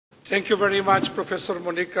Thank you very much, Professor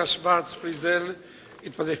Monica Schwarz-Friesel.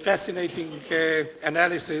 It was a fascinating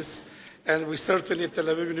analysis, and we certainly at Tel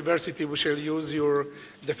Aviv University we shall use your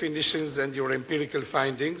definitions and your empirical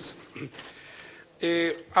findings.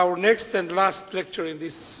 Our next and last lecture at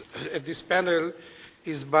this panel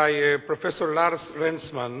is by Professor Lars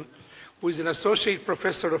Rensmann, who is an associate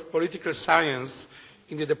professor of political science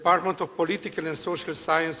in the Department of Political and Social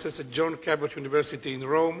Sciences at John Cabot University in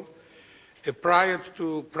Rome. Prior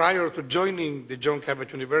to joining the John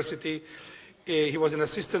Cabot University, he was an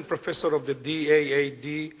assistant professor of the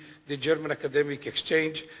DAAD, the German Academic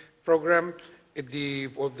Exchange Program of the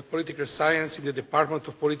Political Science in the Department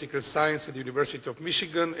of Political Science at the University of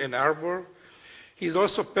Michigan, Ann Arbor. He is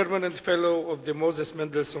also permanent fellow of the Moses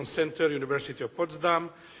Mendelssohn Center, University of Potsdam,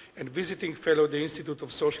 and visiting fellow of the Institute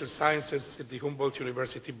of Social Sciences at the Humboldt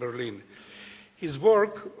University, Berlin. His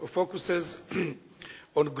work focuses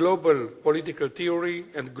on global political theory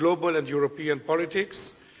and global and European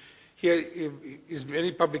politics. His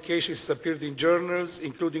many publications appeared in journals,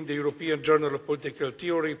 including the European Journal of Political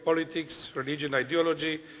Theory, Politics, Religion,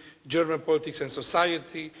 Ideology, German Politics and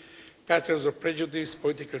Society, Patterns of Prejudice,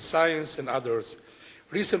 Political Science, and others.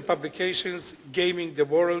 Recent publications, Gaming the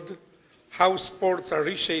World, How Sports Are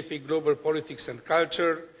Reshaping Global Politics and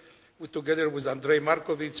Culture, together with Andrei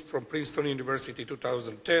Markovits from Princeton University,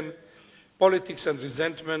 2010, Politics and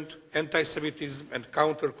Resentment, Antisemitism, and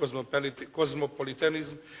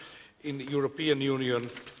Counter-Cosmopolitanism in the European Union,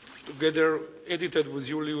 together edited with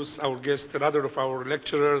Julius, our guest, another of our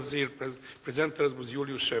lecturers here, presenters, with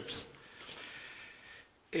Julius Scheps.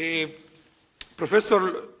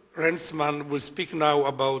 Professor Rensmann will speak now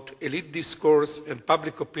about elite discourse and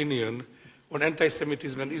public opinion on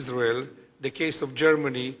anti-Semitism in Israel, the case of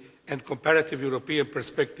Germany, and comparative European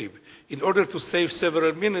perspective. In order to save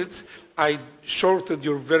several minutes, I shortened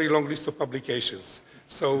your very long list of publications.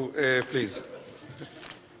 So please.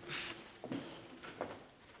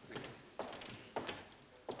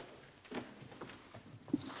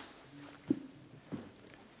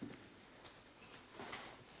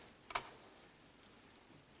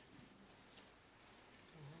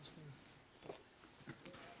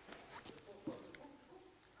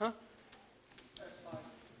 Huh?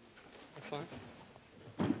 Fine.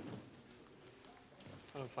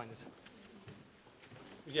 I don't find it.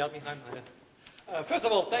 Will you help me, Chaim? First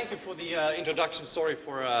of all, thank you for the introduction. Sorry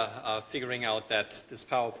for figuring out this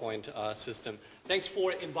PowerPoint system. Thanks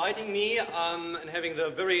for inviting me and having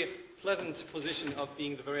the very pleasant position of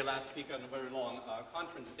being the very last speaker on a very long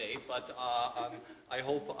conference day. But I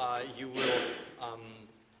hope you will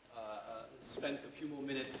spend a few more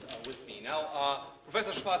minutes with me. Now,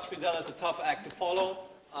 Professor Schwarz-Friesel is a tough act to follow.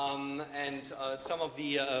 And some of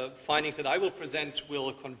the findings that I will present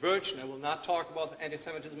will converge, and I will not talk about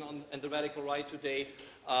anti-Semitism and the radical right today.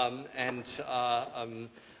 But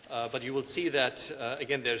you will see that,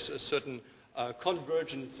 again, there's a certain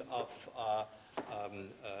convergence of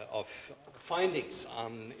findings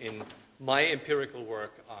in my empirical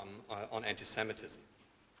work on anti-Semitism.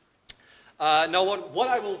 Now, what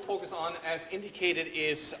I will focus on, as indicated,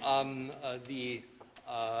 is the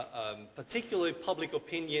particularly public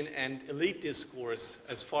opinion and elite discourse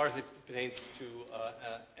as far as it pertains to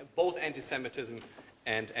both anti-Semitism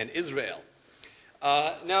and Israel.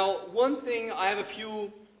 Now, one thing, I have a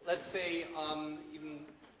few, let's say, even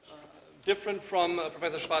different from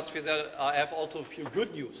Professor Schwarz-Friesel, I have also a few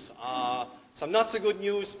good news. Some not so good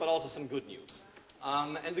news, but also some good news.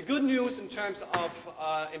 And the good news in terms of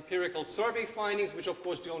empirical survey findings, which of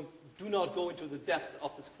course do not go into the depth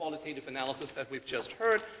of this qualitative analysis that we've just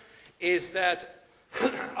heard, is that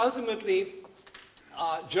ultimately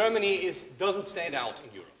Germany doesn't stand out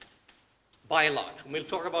in Europe, by and large. When we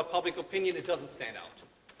talk about public opinion, it doesn't stand out.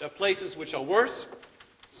 There are places which are worse,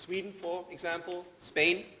 Sweden, for example,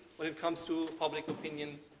 Spain, when it comes to public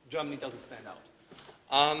opinion. Germany doesn't stand out.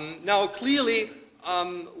 Now, clearly,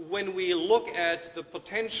 when we look at the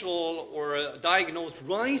potential or diagnosed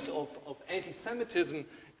rise of anti-Semitism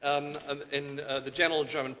in the general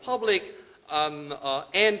German public and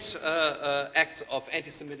acts of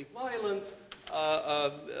anti-Semitic violence,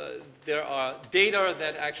 there are data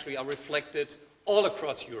that actually are reflected all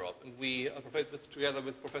across Europe. And we, together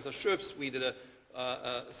with Professor Scheps, we did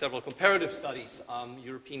several comparative studies,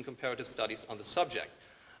 European comparative studies on the subject.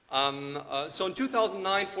 So in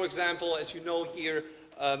 2009, for example, as you know here,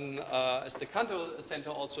 as the Kantor Center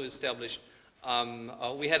also established,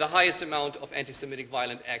 we had the highest amount of anti-Semitic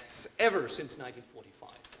violent acts ever since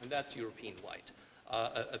 1945, and that's European-wide,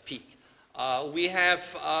 a peak. We have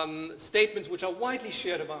statements which are widely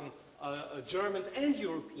shared among Germans and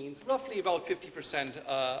Europeans, roughly about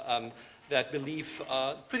 50%, that believe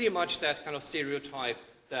pretty much that kind of stereotype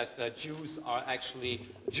that Jews are actually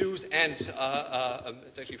Jews, and it's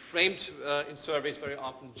actually framed in surveys very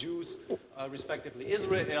often. Jews, respectively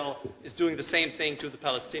Israel, is doing the same thing to the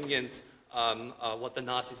Palestinians what the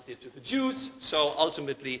Nazis did to the Jews. So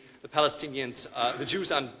ultimately, the Palestinians, the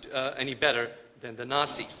Jews aren't any better than the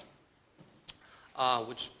Nazis,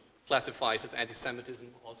 which classifies as anti-Semitism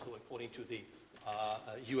also according to the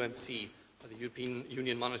UMC, the European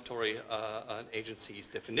Union Monetary Agency's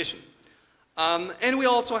definition. And we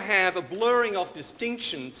also have a blurring of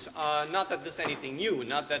distinctions, not that this is anything new,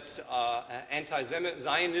 not that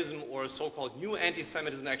anti-Zionism or so-called new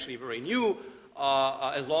anti-Semitism is actually very new.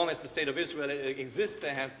 As long as the State of Israel exists,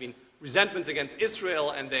 there have been resentments against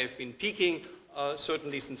Israel, and they've been peaking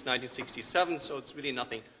certainly since 1967, so it's really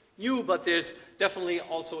nothing new, but there's definitely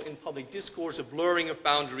also in public discourse a blurring of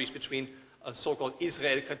boundaries between so-called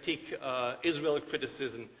Israel critique, Israel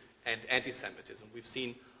criticism, and anti-Semitism. We've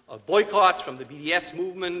seen boycotts from the BDS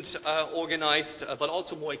movement organized, but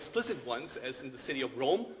also more explicit ones, as in the city of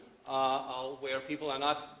Rome, where people are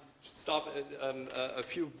not a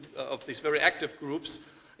few of these very active groups,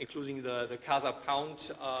 including the Casa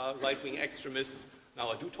Pound right-wing extremists. Now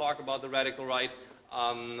I do talk about the radical right.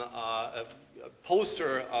 A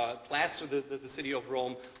poster plastered the city of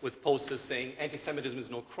Rome with posters saying anti-Semitism is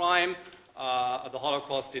no crime, the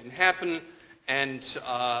Holocaust didn't happen, and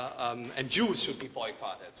Jews should be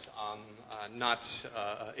boycotted, not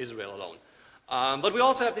Israel alone. But we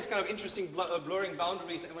also have this kind of interesting blurring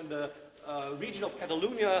boundaries, and when the region of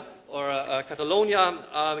Catalonia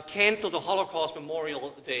canceled the Holocaust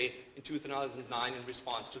Memorial Day in 2009 in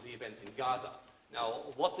response to the events in Gaza. Now,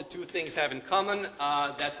 what the two things have in common,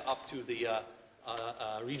 that's up to the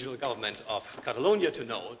regional government of Catalonia to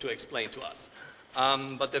know, to explain to us.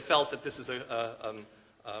 But they felt that this is a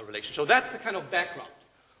relation. So that's the kind of background.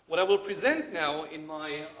 What I will present now in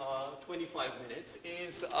my 25 minutes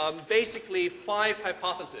is basically 5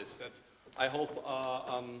 hypotheses that I hope,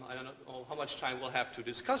 I don't know how much time we'll have to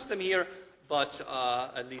discuss them here, but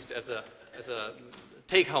at least as a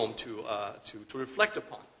take-home to reflect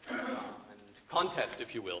upon and contest,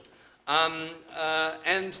 if you will.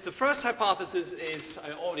 And the first hypothesis is,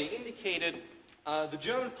 I already indicated, the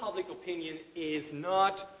German public opinion is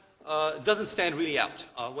not, doesn't stand really out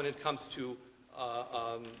when it comes to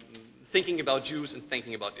thinking about Jews and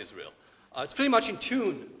thinking about Israel. It's pretty much in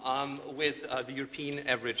tune with the European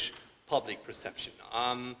average public perception.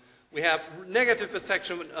 We have negative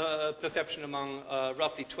perception among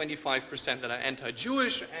roughly 25% that are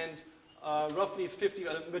anti-Jewish, and roughly 50,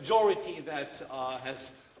 a majority that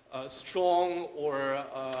has strong or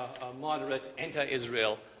moderate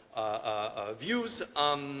anti-Israel views,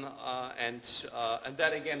 and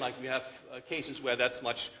that again, like we have cases where that's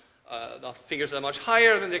much, the figures are much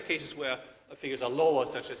higher than the cases where the figures are lower,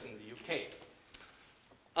 such as in the UK.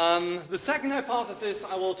 The second hypothesis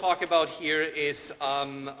I will talk about here is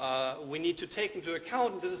we need to take into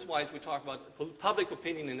account, and this is why we talk about public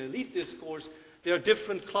opinion and elite discourse, there are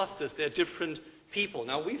different clusters, there are different people.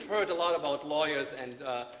 Now, we've heard a lot about lawyers and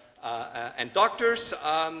doctors,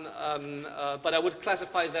 but I would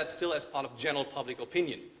classify that still as part of general public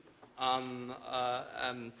opinion.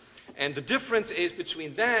 And the difference is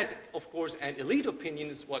between that, of course, and elite opinion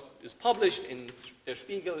is what is published in Der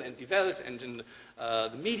Spiegel and Die Welt and in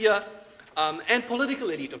the media, and political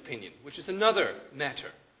elite opinion, which is another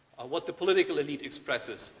matter, what the political elite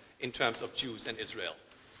expresses in terms of Jews and Israel.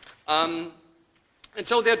 And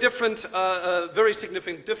so there are different, very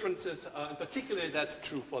significant differences, and particularly that's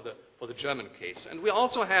true for the German case. And we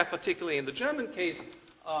also have, particularly in the German case,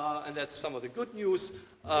 and that's some of the good news,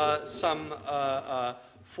 some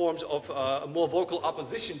forms of more vocal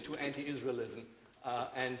opposition to anti-Israelism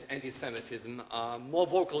and anti-Semitism, more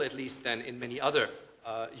vocal at least than in many other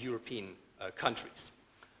European countries.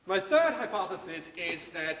 My third hypothesis is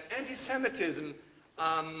that anti-Semitism,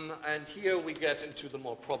 and here we get into the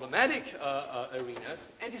more problematic arenas,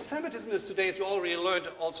 anti-Semitism is today, as we already learned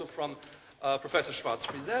also from Professor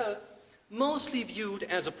Schwarz-Friesel, mostly viewed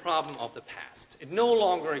as a problem of the past. It no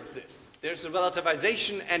longer exists. There's a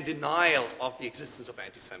relativization and denial of the existence of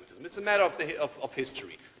anti-Semitism. It's a matter of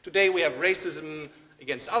history. Today we have racism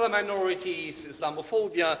against other minorities,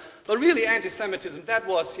 Islamophobia, but really anti-Semitism, that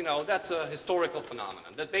was, that's a historical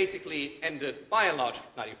phenomenon that basically ended, by and large,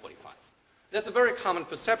 1945. That's a very common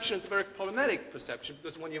perception. It's a very problematic perception,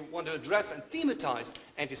 because when you want to address and thematize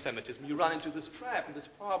anti-Semitism, you run into this trap and this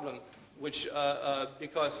problem, which,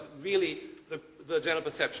 because really the general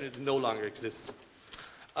perception it no longer exists.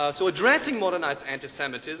 So addressing modernized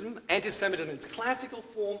anti-Semitism, anti-Semitism in its classical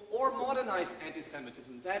form, or modernized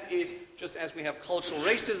anti-Semitism, that is, just as we have cultural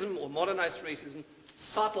racism or modernized racism,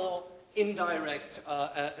 subtle, indirect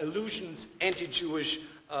allusions, anti-Jewish,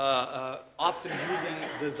 often using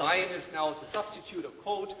the Zionist now as a substitute, a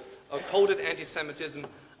coded anti-Semitism.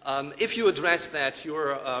 If you address that,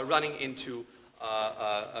 you're running into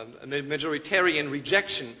a majoritarian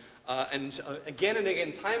rejection. And again and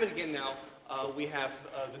again, time and again now, we have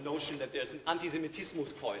the notion that there's an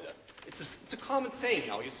Antisemitismuskeule. It's a common saying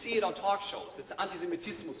now. You see it on talk shows. It's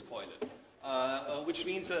Antisemitismuskeule, which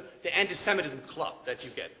means the anti-Semitism club that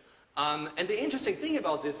you get. And the interesting thing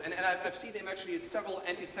about this, and I've seen actually several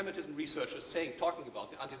anti-Semitism researchers talking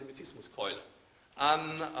about the Antisemitismuskeule,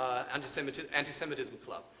 anti-Semitism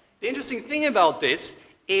club. The interesting thing about this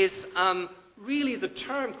is really the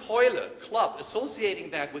term Keule, club, associating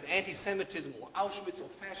that with anti-Semitism or Auschwitz or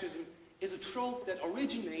fascism, is a trope that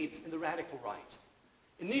originates in the radical right.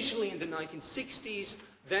 Initially in the 1960s,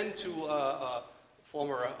 then to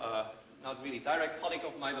former, not really direct colleague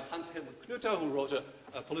of mine, but Hans-Helmut Knütter, who wrote a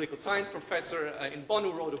political science professor in Bonn,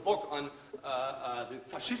 who wrote a book on the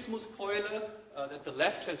Faschismuskeule, that the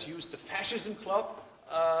left has used the fascism club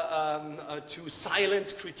to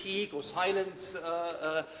silence critique or silence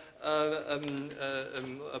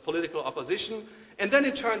political opposition. And then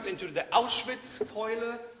it turns into the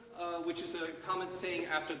Auschwitzkeule, which is a common saying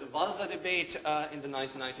after the Walser debate in the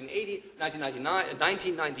 1998.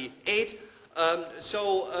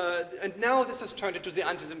 And now this has turned into the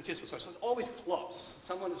anti-Semitism. So it's always clubs.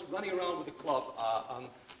 Someone is running around with a club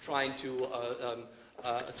trying to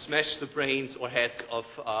smash the brains or heads of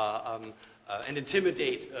and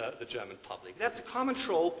intimidate the German public. That's a common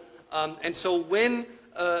trope. And so when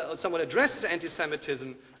someone addresses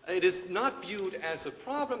anti-Semitism, it is not viewed as a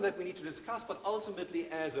problem that we need to discuss, but ultimately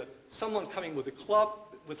as someone coming with a club,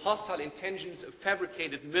 with hostile intentions, a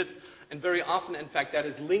fabricated myth, and very often, in fact, that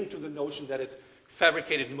is linked to the notion that it's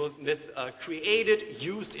fabricated myth created,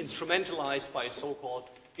 used, instrumentalized by a so-called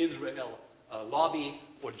Israel lobby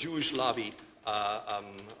or Jewish lobby,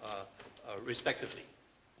 respectively.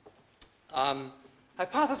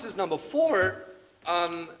 Hypothesis number 4.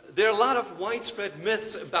 There are a lot of widespread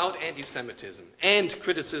myths about anti-Semitism and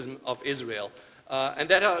criticism of Israel, and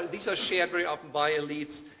these are shared very often by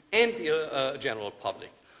elites and the general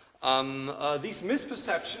public. These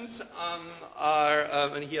misperceptions are,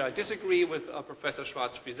 and here I disagree with Professor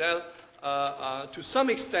Schwarz-Friesel, to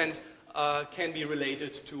some extent can be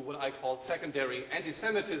related to what I call secondary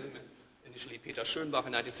anti-Semitism. Initially, Peter Schönbach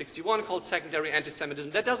in 1961 called secondary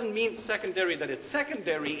anti-Semitism. That doesn't mean secondary that it's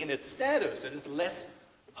secondary in its status, that it's less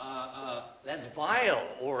vile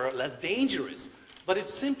or less dangerous. But it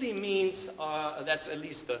simply means, that's at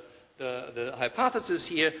least the hypothesis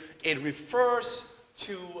here, it refers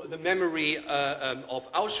to the memory of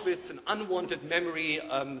Auschwitz, an unwanted memory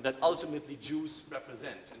that ultimately Jews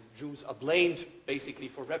represent. And Jews are blamed basically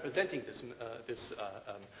for representing this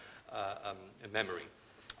memory.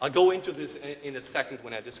 I'll go into this in a second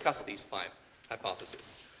when I discuss these 5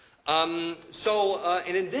 hypotheses. And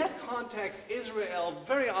in that context, Israel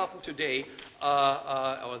very often today,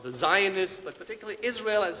 or the Zionists, but particularly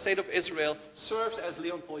Israel and the state of Israel, serves, as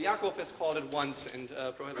Leon Polyakov has called it once, and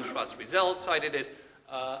Professor Schwarz-Friesel cited it,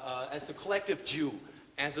 as the collective Jew,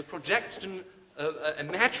 as a projection, a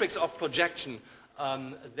matrix of projection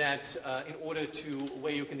that in order to,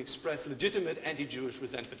 where you can express legitimate anti-Jewish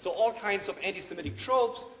resentment. So all kinds of anti-Semitic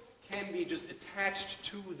tropes can be just attached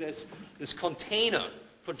to this container,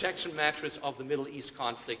 projection matrix of the Middle East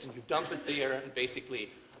conflict, and you dump it there, and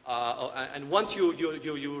basically, and once you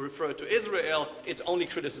refer to Israel, it's only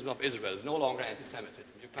criticism of Israel. It's no longer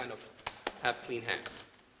anti-Semitism. You kind of have clean hands.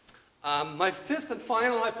 My 5th and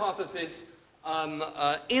final hypothesis,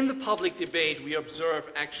 in the public debate, we observe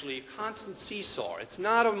actually a constant seesaw. It's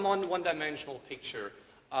not a one-dimensional picture.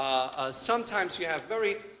 Sometimes you have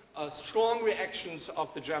very strong reactions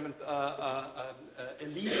of the German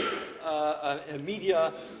elite,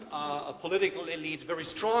 media, political elite, very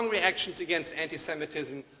strong reactions against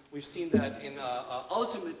anti-Semitism. We've seen that in,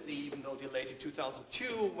 ultimately, even though delayed in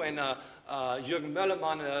 2002, when Jürgen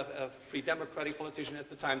Möllermann, a Free Democratic politician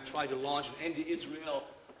at the time, tried to launch an anti-Israel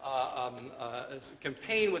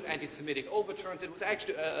campaign with anti-Semitic overtones. It was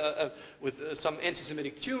actually, with some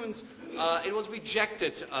anti-Semitic tunes, it was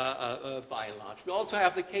rejected by and large. We also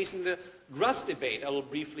have the case in the Gruss debate, I will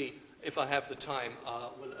briefly, if I have the time,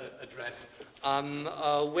 will address,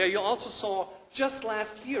 where you also saw just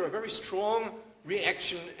last year a very strong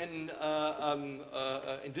reaction and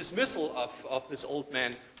dismissal of this old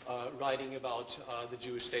man writing about the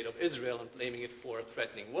Jewish state of Israel and blaming it for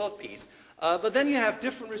threatening world peace. But then you have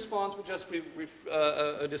different response, which just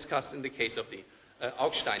discussed in the case of the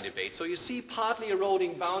Augstein debate. So you see partly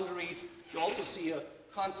eroding boundaries. You also see a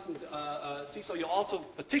constant seesaw. You also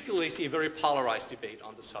particularly see a very polarized debate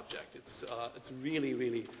on the subject. It's really,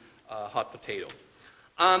 really hot potato.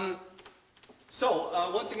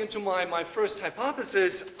 Once again to my first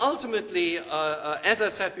hypothesis, ultimately, as I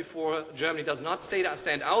said before, Germany does not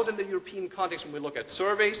stand out in the European context when we look at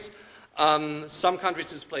surveys. Some countries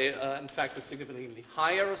display, in fact, a significantly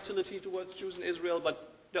higher hostility towards Jews in Israel, but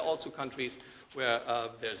there are also countries where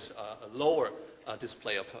there's a lower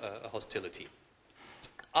display of hostility.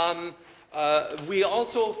 We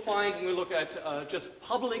also find, when we look at just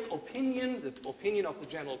public opinion, the opinion of the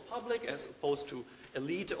general public as opposed to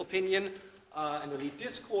elite opinion and elite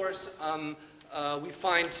discourse, we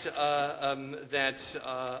find that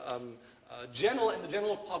in the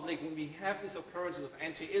general public, when we have these occurrences of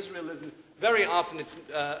anti-Israelism, very often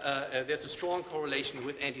there's a strong correlation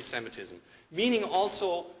with anti-Semitism, meaning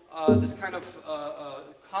also this kind of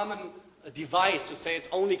common device to say it's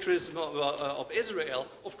only criticism of Israel.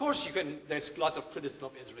 Of course, there's lots of criticism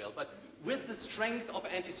of Israel, but with the strength of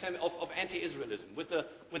anti-Israelism, with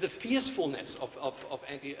the fiercefulness of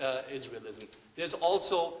anti-Israelism, there's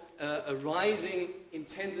also a rising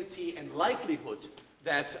intensity and likelihood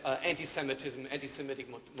that anti-Semitism, anti-Semitic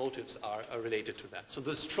motives are related to that. So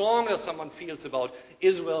the stronger someone feels about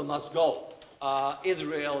Israel must go,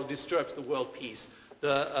 Israel disturbs the world peace,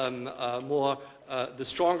 the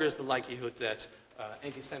stronger is the likelihood that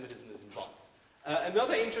anti-Semitism is involved.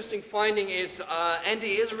 Another interesting finding is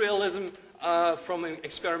anti-Israelism from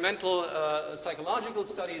experimental psychological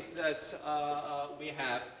studies that we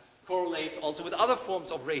have correlates also with other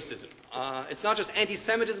forms of racism. It's not just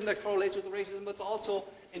anti-Semitism that correlates with racism, but it's also,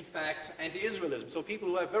 in fact, anti-Israelism. So people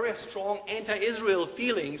who have very strong anti-Israel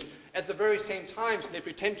feelings at the very same time, they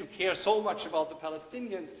pretend to care so much about the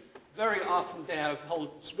Palestinians, very often they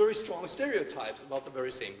hold very strong stereotypes about the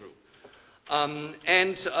very same group.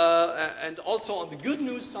 And also on the good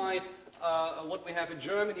news side, what we have in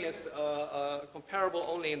Germany is comparable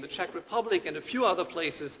only in the Czech Republic and a few other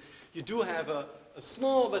places. You do have a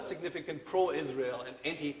small but significant pro-Israel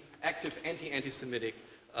and active anti-Semitic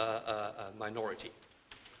minority.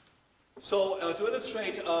 So to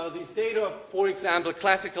illustrate these data, for example,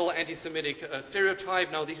 classical anti-Semitic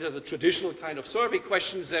stereotype. Now these are the traditional kind of survey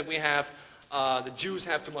questions that we have. The Jews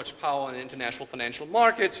have too much power in international financial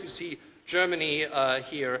markets. You see Germany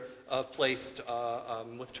here placed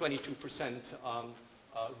with 22%,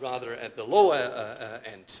 rather at the lower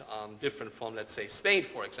end, different from, let's say, Spain,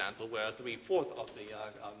 for example, where 3/4 of the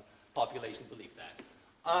population believe that.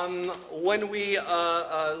 When we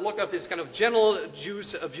look at this kind of general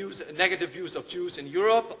negative views of Jews in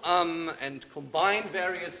Europe, and combine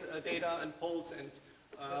various data and polls and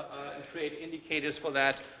create indicators for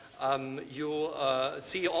that, you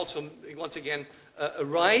see also, once again, a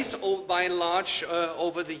rise by and large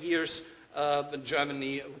over the years in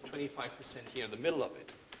Germany with 25% here in the middle of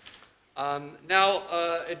it. Now,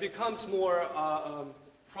 it becomes more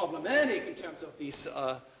problematic in terms of these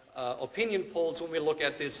opinion polls when we look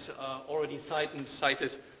at this already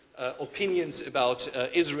cited opinions about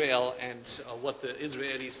Israel and what the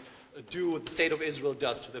Israelis do, what the state of Israel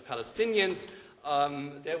does to the Palestinians.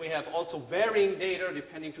 There we have also varying data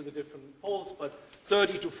depending to the different polls, but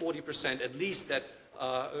 30 to 40% at least that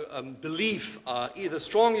believe, either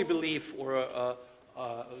strongly believe or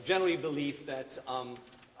generally believe that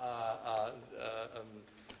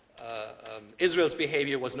Israel's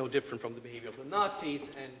behavior was no different from the behavior of the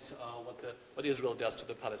Nazis, and what Israel does to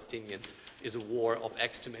the Palestinians is a war of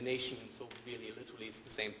extermination, so really literally it's the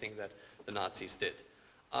same thing that the Nazis did.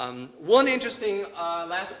 One interesting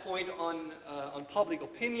last point on public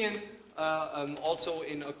opinion, also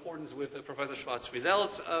in accordance with Professor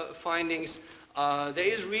Schwarz-Friesel's findings,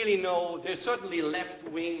 there's certainly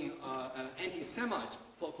left-wing anti-Semites,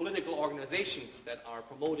 political organizations that are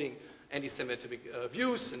promoting anti-Semitic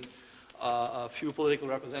views, and a few political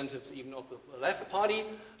representatives even of the left party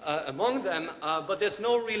among them, but there's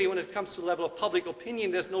no really, when it comes to the level of public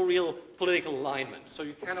opinion, there's no real political alignment. So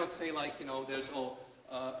you cannot say like, there's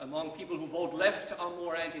among people who vote left are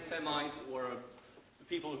more anti-Semites, or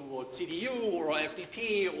people who vote CDU or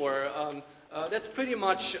FDP, or that's pretty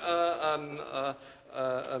much,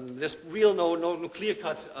 there's no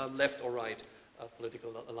clear-cut left or right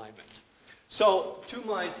political alignment. So, to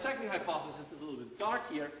my second hypothesis, this is a little bit dark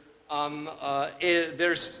here.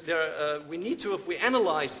 We need to, if we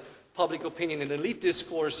analyze public opinion and elite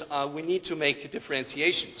discourse, we need to make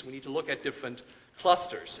differentiations. We need to look at different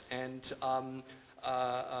clusters. And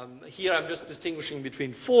Here I'm just distinguishing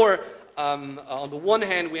between four. On the one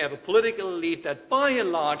hand, we have a political elite that by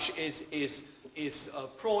and large is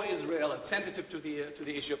pro-Israel and sensitive to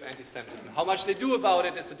the issue of anti-Semitism. How much they do about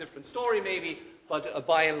it is a different story maybe, but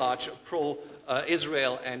by and large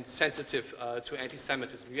pro-Israel and sensitive to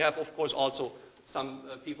anti-Semitism. You have, of course, also some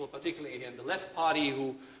people, particularly here in the left party,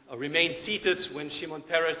 who remain seated when Shimon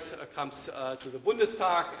Peres comes to the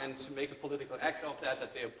Bundestag, and to make a political act of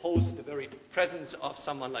that they oppose the very presence of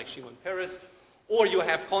someone like Shimon Peres. Or you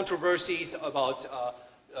have controversies about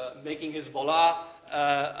making Hezbollah,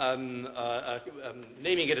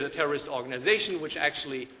 naming it a terrorist organization, which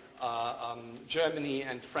actually Germany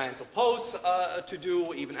and France oppose to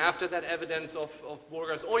do, even after that evidence of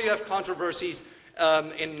Burgers. Or you have controversies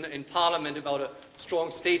in Parliament about a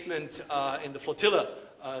strong statement in the flotilla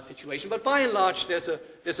situation. But by and large, there's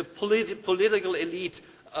a political elite,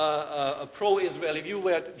 a pro-Israeli view,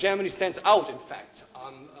 where Germany stands out, in fact,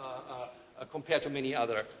 compared to many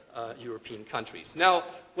other European countries. Now,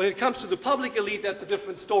 when it comes to the public elite, that's a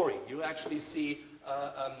different story. You actually see,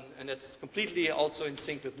 and it's completely also in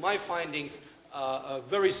sync with my findings, a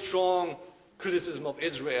very strong criticism of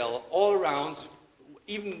Israel all around,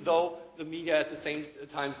 even though the media at the same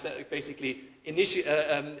time basically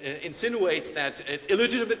insinuates that it's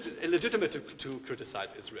illegitimate to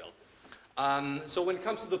criticize Israel. So when it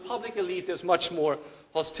comes to the public elite, there's much more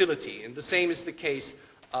hostility, and the same is the case,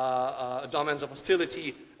 dominance of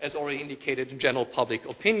hostility, as already indicated in general public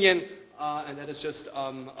opinion, and that is just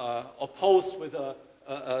opposed with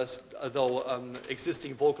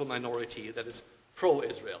existing vocal minority that is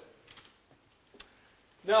pro-Israel.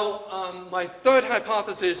 Now, my third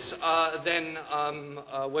hypothesis,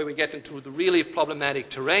 where we get into the really problematic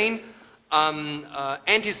terrain,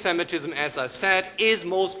 anti-Semitism, as I said, is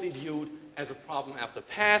mostly viewed as a problem of the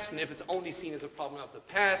past, and if it's only seen as a problem of the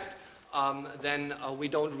past, then we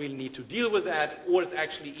don't really need to deal with that, or it's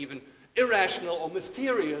actually even irrational or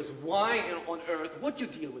mysterious. Why on earth would you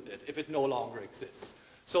deal with it if it no longer exists?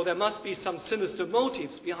 So there must be some sinister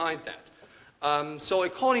motives behind that. So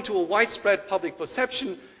according to a widespread public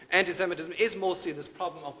perception, anti-Semitism is mostly this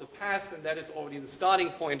problem of the past, and that is already the starting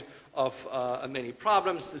point of many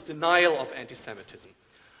problems, this denial of anti-Semitism.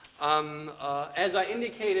 As I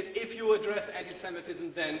indicated, if you address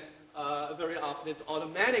anti-Semitism, then very often it's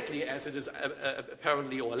automatically, as it is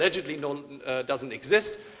apparently or allegedly doesn't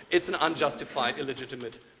exist, it's an unjustified,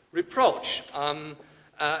 illegitimate reproach. And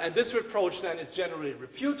this reproach then is generally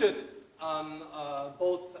refuted,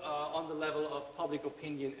 both on the level of public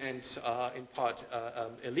opinion and in part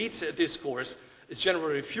elite discourse. It's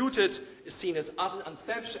generally refuted, is seen as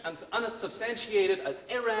unsubstantiated, as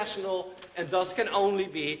irrational, and thus can only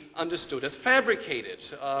be understood as fabricated,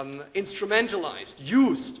 instrumentalized,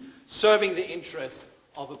 used, serving the interests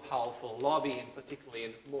of a powerful lobby, and particularly,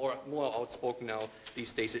 and more outspoken now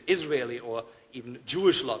these days, an Israeli or even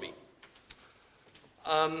Jewish lobby.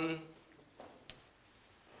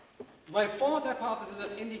 My fourth hypothesis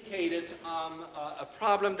has indicated a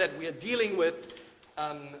problem that we are dealing with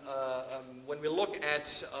when we look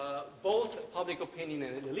at both public opinion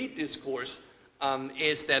and elite discourse,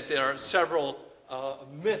 is that there are several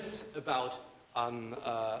myths about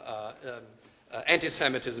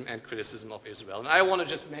anti-Semitism and criticism of Israel. And I want to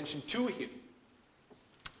just mention two here.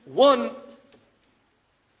 One,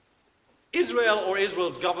 Israel or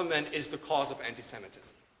Israel's government is the cause of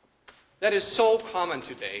anti-Semitism. That is so common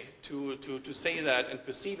today to say that and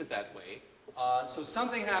perceive it that way. So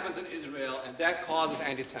something happens in Israel and that causes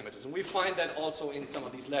anti-Semitism. We find that also in some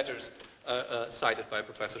of these letters cited by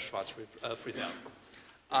Professor Schwarz-Friesel.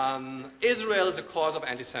 Israel is the cause of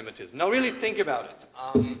anti-Semitism. Now really think about it.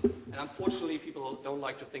 And unfortunately people don't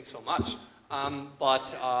like to think so much,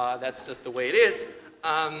 but that's just the way it is.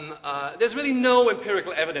 There's really no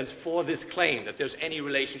empirical evidence for this claim that there's any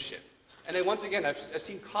relationship. And then once again, I've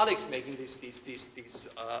seen colleagues making these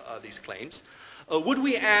claims. Would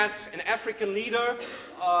we ask an African leader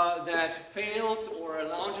that fails or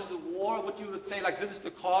launches a war, would you say, like, this is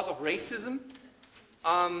the cause of racism?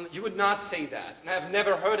 You would not say that. And I've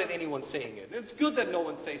never heard anyone saying it. And it's good that no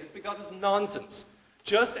one says it because it's nonsense.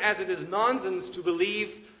 Just as it is nonsense to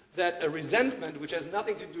believe that a resentment, which has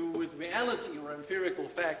nothing to do with reality or empirical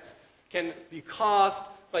facts, can be caused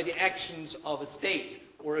by the actions of a state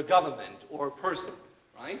or a government or a person,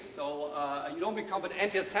 right? So you don't become an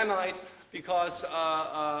anti-Semite because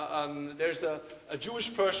there's a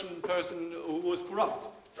Jewish person who was corrupt,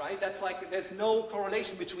 right? That's like, there's no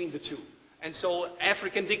correlation between the two. And so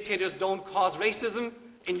African dictators don't cause racism.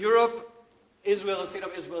 In Europe, Israel, the state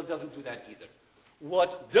of Israel, doesn't do that either.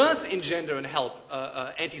 What does engender and help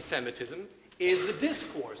anti-Semitism is the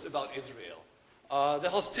discourse about Israel. the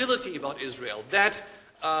hostility about Israel, that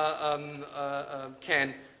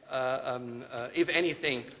can, if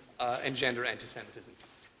anything, engender anti-Semitism.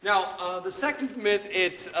 Now, the second myth,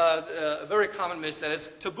 it's a very common myth that it's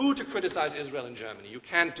taboo to criticize Israel in Germany. You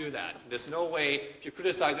can't do that. There's no way, if you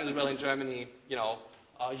criticize Israel in Germany, you know,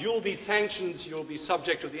 you'll be sanctioned, you'll be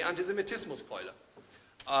subject to the Antisemitismuskeule.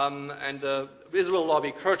 And the Israel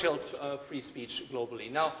lobby curtails free speech globally.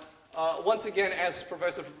 Now, once again, as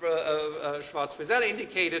Professor Schwarz-Frisell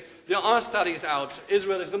indicated, there are studies out.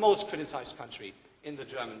 Israel is the most criticized country in the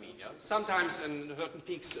German media. Sometimes in certain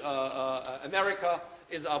peaks, America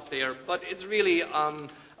is up there, but it's really, when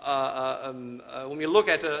we look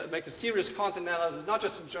at, make a serious content analysis, not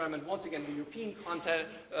just in German, once again, the European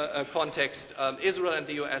context, Israel and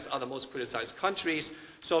the US are the most criticized countries.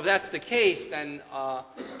 So if that's the case, then,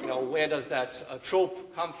 you know, where does that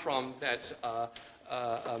trope come from that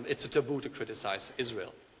it's a taboo to criticize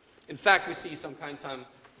Israel? In fact, we see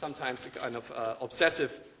sometimes a kind of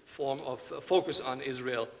obsessive form of focus on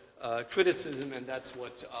Israel criticism, and that's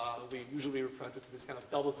what we usually refer to this kind of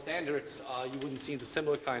double standards. You wouldn't see the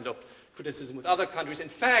similar kind of criticism with other countries. In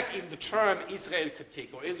fact, even the term Israel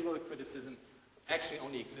critique or Israel criticism actually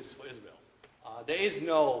only exists for Israel. There is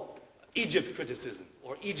no Egypt criticism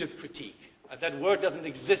or Egypt critique. That word doesn't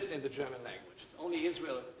exist in the German language. It's only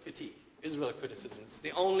Israel critique, Israel criticism. It's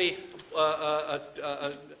the only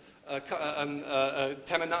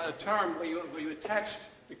term where you attach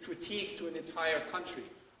the critique to an entire country.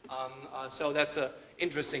 So that's an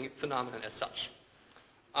interesting phenomenon as such.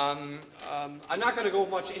 I'm not going to go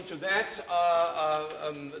much into that.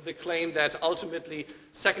 The claim that ultimately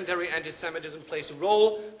secondary anti-Semitism plays a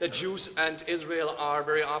role, that Jews and Israel are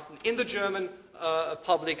very often in the German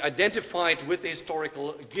public identified with the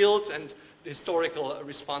historical guilt and historical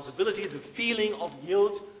responsibility, the feeling of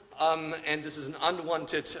guilt, and this is an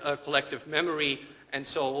unwanted collective memory, and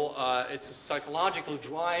so it's a psychological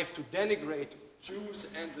drive to denigrate Jews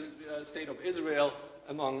and the state of Israel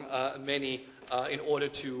among many in order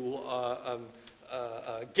to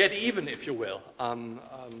get even, if you will, and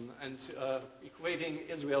equating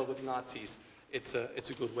Israel with Nazis, it's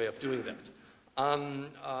a good way of doing that.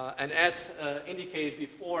 And as indicated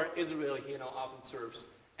before, Israel here now often serves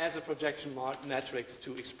as a projection matrix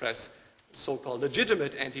to express so-called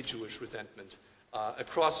legitimate anti-Jewish resentment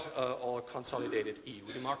across all consolidated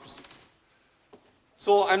EU democracies.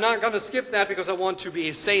 So I'm not going to skip that because I want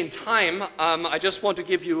to stay in time. I just want to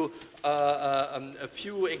give you a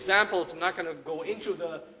few examples. I'm not going to go into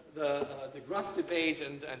the Grass debate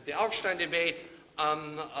and the Augstein debate,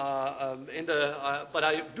 but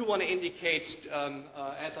I do want to indicate,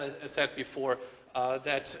 as I said before,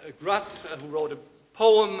 that Grass, who wrote a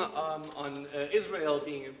poem on Israel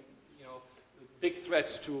being big threat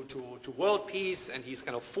to world peace, and he's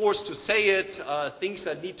kind of forced to say it, things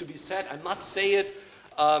that need to be said, I must say it,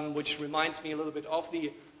 which reminds me a little bit of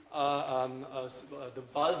the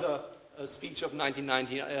Balzer speech of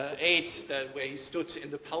 1998, where he stood in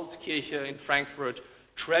the Paulskirche in Frankfurt,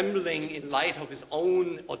 trembling in light of his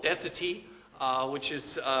own audacity, which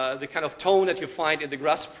is the kind of tone that you find in the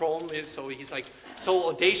Grass poem. So he's like so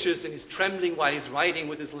audacious, and he's trembling while he's writing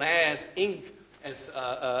with his last ink, as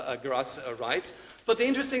Grass writes. But the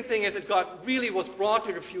interesting thing is, it really was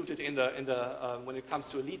broadly refuted when it comes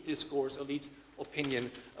to elite discourse, elite opinion,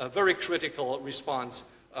 a very critical response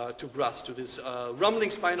to Grass, to this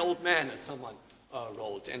rumblings by an old man, as someone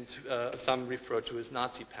wrote, and some refer to his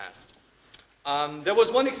Nazi past. There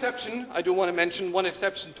was one exception, I do want to mention,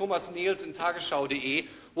 Thomas Niels in Tagesschau.de,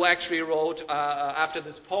 who actually wrote after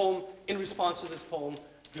this poem, in response to this poem,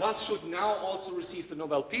 Grass should now also receive the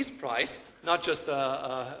Nobel Peace Prize, not just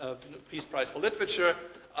the Peace Prize for Literature,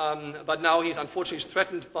 but now he's unfortunately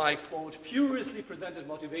threatened by, quote, furiously presented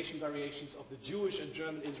motivation variations of the Jewish and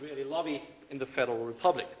German Israeli lobby in the Federal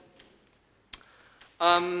Republic.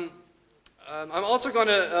 I'm also going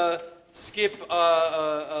to skip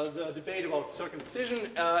the debate about circumcision.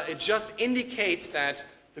 It just indicates that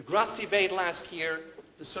the Grass debate last year,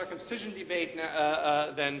 the circumcision debate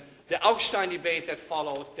then, the Augstein debate that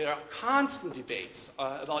followed, there are constant debates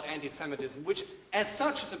about anti-Semitism, which as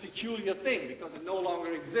such is a peculiar thing because it no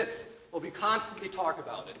longer exists, but we constantly talk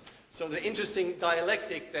about it. So the interesting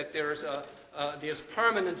dialectic that there's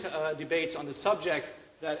permanent debates on the subject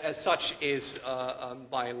that as such is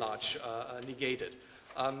by and large negated.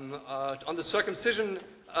 On the circumcision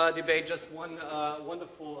debate, just one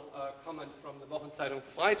wonderful comment from the Wochenzeitung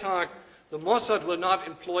Freitag. The Mossad will not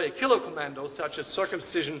employ a killer commando such as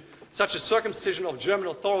circumcision of German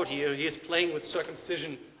authority. He is playing with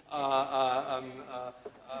circumcision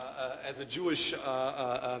Jewish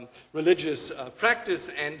religious practice,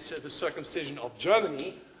 and the circumcision of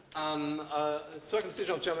Germany,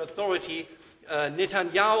 circumcision of German authority,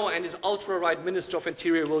 Netanyahu and his ultra-right Minister of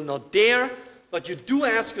Interior will not dare, but you do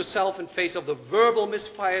ask yourself, in face of the verbal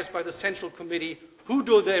misfires by the Central Committee, who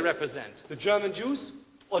do they represent? The German Jews?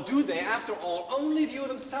 Or do they, after all, only view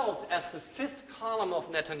themselves as the fifth column of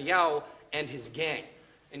Netanyahu and his gang?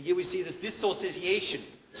 And here we see this dissociation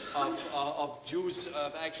of Jews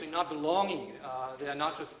actually not belonging. They are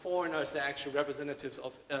not just foreigners, they're actually representatives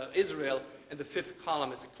of Israel, and the fifth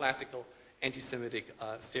column is a classical anti-Semitic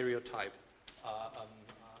stereotype.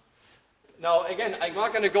 Now, again, I'm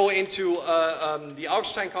not going to go into the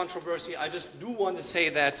Augstein controversy. I just do want to say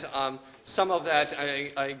that some of that,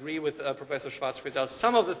 I agree with Professor Schwarz-Frisell,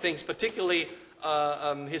 some of the things, particularly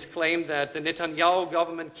his claim that the Netanyahu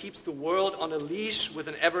government keeps the world on a leash with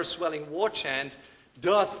an ever-swelling war chant,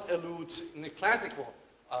 does allude, in a classical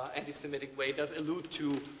anti-Semitic way, does allude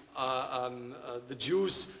to the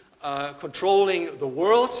Jews controlling the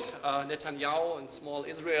world, Netanyahu and small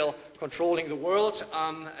Israel controlling the world,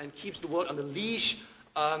 and keeps the world on a leash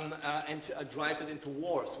and drives it into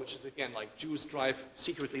wars, which is, again, like Jews drive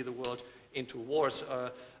secretly the world into wars.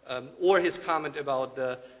 Or his comment about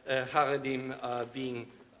the Haredim being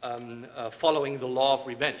following the law of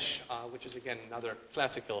revenge, which is, again, another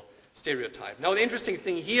classical stereotype. Now, the interesting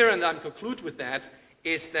thing here, and I'll conclude with that,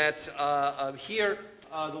 is that here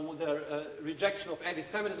the rejection of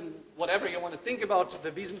anti-Semitism, whatever you want to think about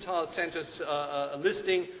the Wiesenthal Center's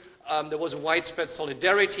listing, there was a widespread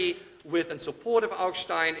solidarity with and support of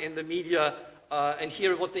Augstein in the media. And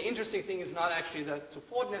here, what the interesting thing is not actually the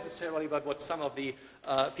support necessarily, but what some of the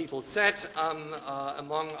people said,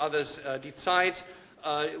 among others, Die Zeit,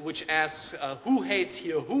 which asks, who hates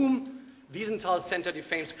here whom? Wiesenthal Center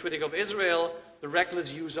defames critic of Israel. The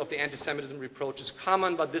reckless use of the anti-Semitism reproach is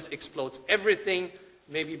common, but this explodes everything.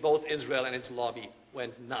 Maybe both Israel and its lobby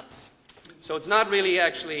went nuts. So it's not really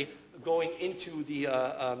actually going into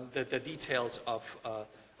the details of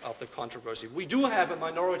the controversy. We do have a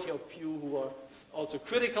minority of few who are also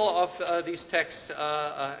critical of these texts,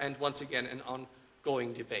 and once again, an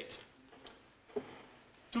ongoing debate.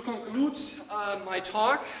 To conclude my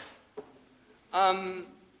talk,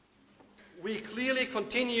 we clearly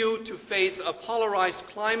continue to face a polarized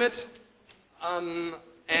climate in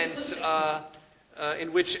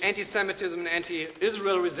which anti-Semitism and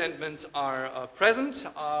anti-Israel resentments are present.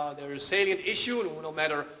 There is a salient issue, no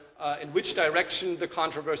matter in which direction the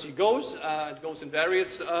controversy goes. It goes in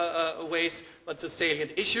various ways, but it's a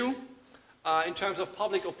salient issue. In terms of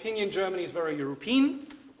public opinion, Germany is very European,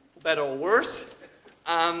 for better or worse.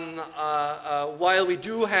 While we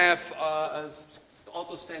do have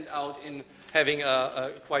also stand out in having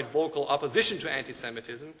a quite vocal opposition to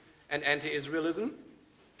anti-Semitism and anti-Israelism.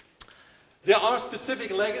 There are specific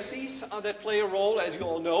legacies that play a role, as you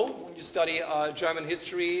all know, when you study German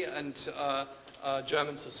history and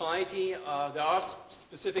German society. There are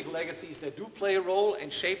specific legacies that do play a role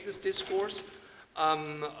and shape this discourse.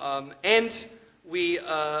 And we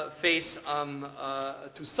face,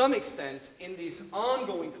 to some extent, in these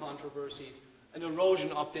ongoing controversies, an erosion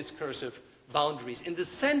of discursive boundaries, in the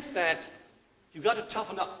sense that you got to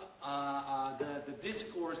toughen up. The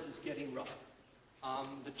discourse is getting rougher.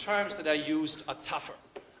 The terms that are used are tougher.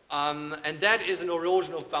 And that is an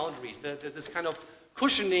erosion of boundaries. This kind of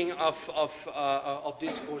cushioning of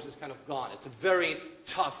discourse is kind of gone. It's a very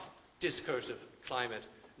tough discursive climate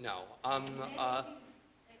now.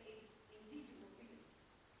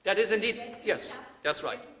 That is indeed, yes, that's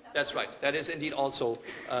right. That's right. That is indeed also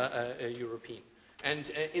European.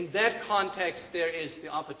 And in that context, there is the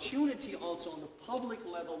opportunity also on the public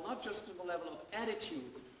level, not just on the level of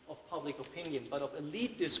attitudes of public opinion, but of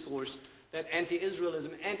elite discourse, that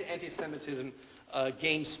anti-Israelism and anti-Semitism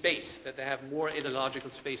gain space, that they have more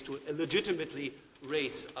ideological space to legitimately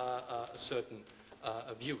raise certain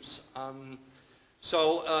views.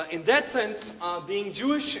 So in that sense, being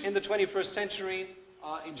Jewish in the 21st century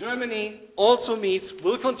in Germany also means,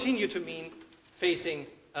 will continue to mean, facing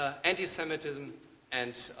anti-Semitism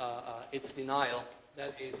and its denial.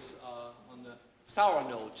 That is, on the sour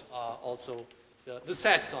note, also the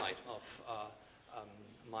sad side of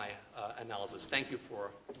my analysis. Thank you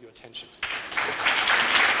for your attention.